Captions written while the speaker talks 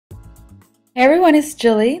Hey everyone, it's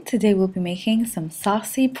Julie. Today we'll be making some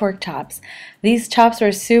saucy pork chops. These chops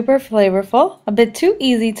are super flavorful, a bit too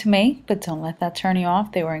easy to make, but don't let that turn you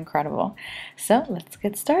off. They were incredible. So let's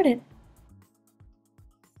get started.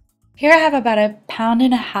 Here I have about a pound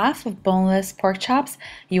and a half of boneless pork chops.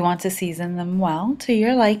 You want to season them well to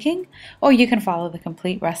your liking, or you can follow the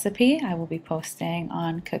complete recipe I will be posting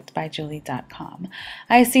on cookedbyjulie.com.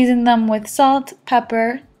 I season them with salt,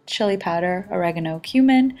 pepper, chili powder, oregano,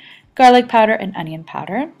 cumin, garlic powder, and onion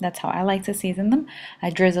powder. That's how I like to season them. I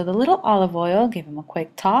drizzled a little olive oil, gave them a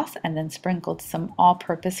quick toss, and then sprinkled some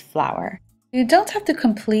all-purpose flour. You don't have to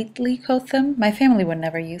completely coat them. My family would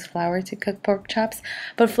never use flour to cook pork chops,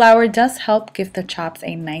 but flour does help give the chops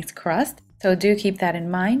a nice crust. So do keep that in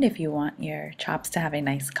mind if you want your chops to have a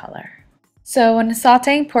nice color. So when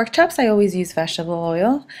sauteing pork chops, I always use vegetable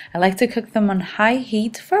oil. I like to cook them on high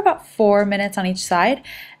heat for about 4 minutes on each side,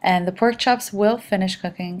 and the pork chops will finish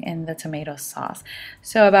cooking in the tomato sauce.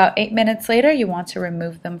 So about 8 minutes later, you want to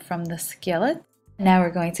remove them from the skillet. Now we're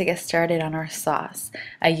going to get started on our sauce.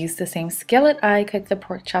 I use the same skillet I cooked the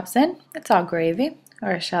pork chops in. It's all gravy,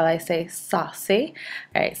 or shall I say saucy.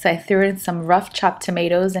 Alright, so I threw in some rough chopped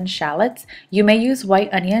tomatoes and shallots. You may use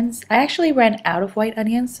white onions. I actually ran out of white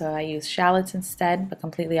onions, so I used shallots instead, but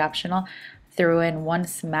completely optional. Threw in 1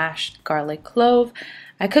 smashed garlic clove.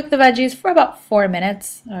 I cooked the veggies for about 4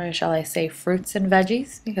 minutes, or shall I say fruits and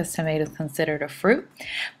veggies, because tomato is considered a fruit.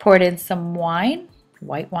 Poured in some wine,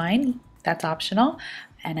 white wine, that's optional,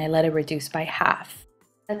 and I let it reduce by half.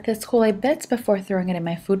 Let this cool a bit before throwing it in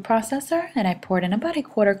my food processor, and I poured in about a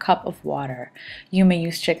 1/4 cup of water. You may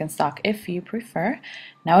use chicken stock if you prefer.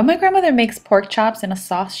 Now when my grandmother makes pork chops in a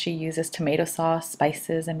sauce, she uses tomato sauce,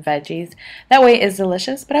 spices, and veggies. That way it's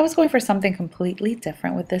delicious, but I was going for something completely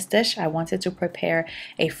different with this dish. I wanted to prepare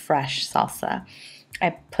a fresh salsa.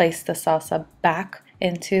 I placed the salsa back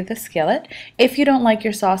into the skillet. If you don't like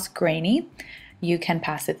your sauce grainy, you can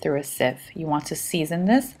pass it through a sieve. You want to season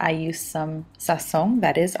this. I use some sazon,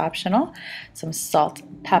 that is optional, some salt,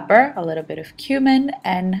 pepper, a little bit of cumin,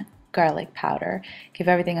 and garlic powder. Give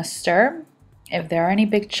everything a stir. If there are any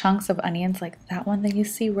big chunks of onions like that one that you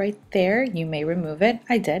see right there, you may remove it.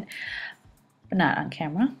 I did, but not on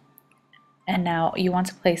camera. And now you want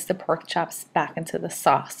to place the pork chops back into the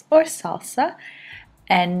sauce or salsa.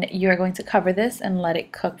 And you're going to cover this and let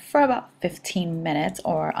it cook for about 15 minutes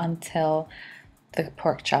or until the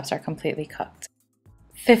pork chops are completely cooked.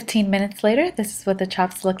 15 minutes later, this is what the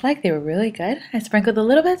chops look like. They were really good. I sprinkled a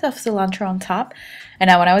little bit of cilantro on top. And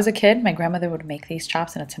now when I was a kid, my grandmother would make these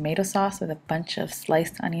chops in a tomato sauce with a bunch of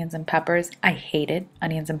sliced onions and peppers. I hated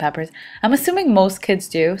onions and peppers. I'm assuming most kids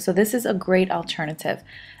do, so this is a great alternative.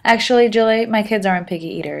 Actually, Julie, my kids aren't picky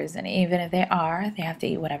eaters, and even if they are, they have to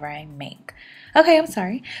eat whatever I make. Okay, I'm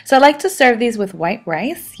sorry. So I like to serve these with white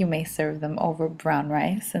rice. You may serve them over brown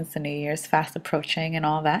rice since the New Year's fast approaching and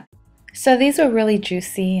all that. So these were really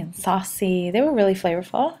juicy and saucy. They were really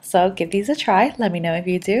flavorful. So give these a try. Let me know if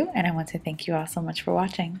you do. And I want to thank you all so much for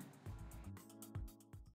watching.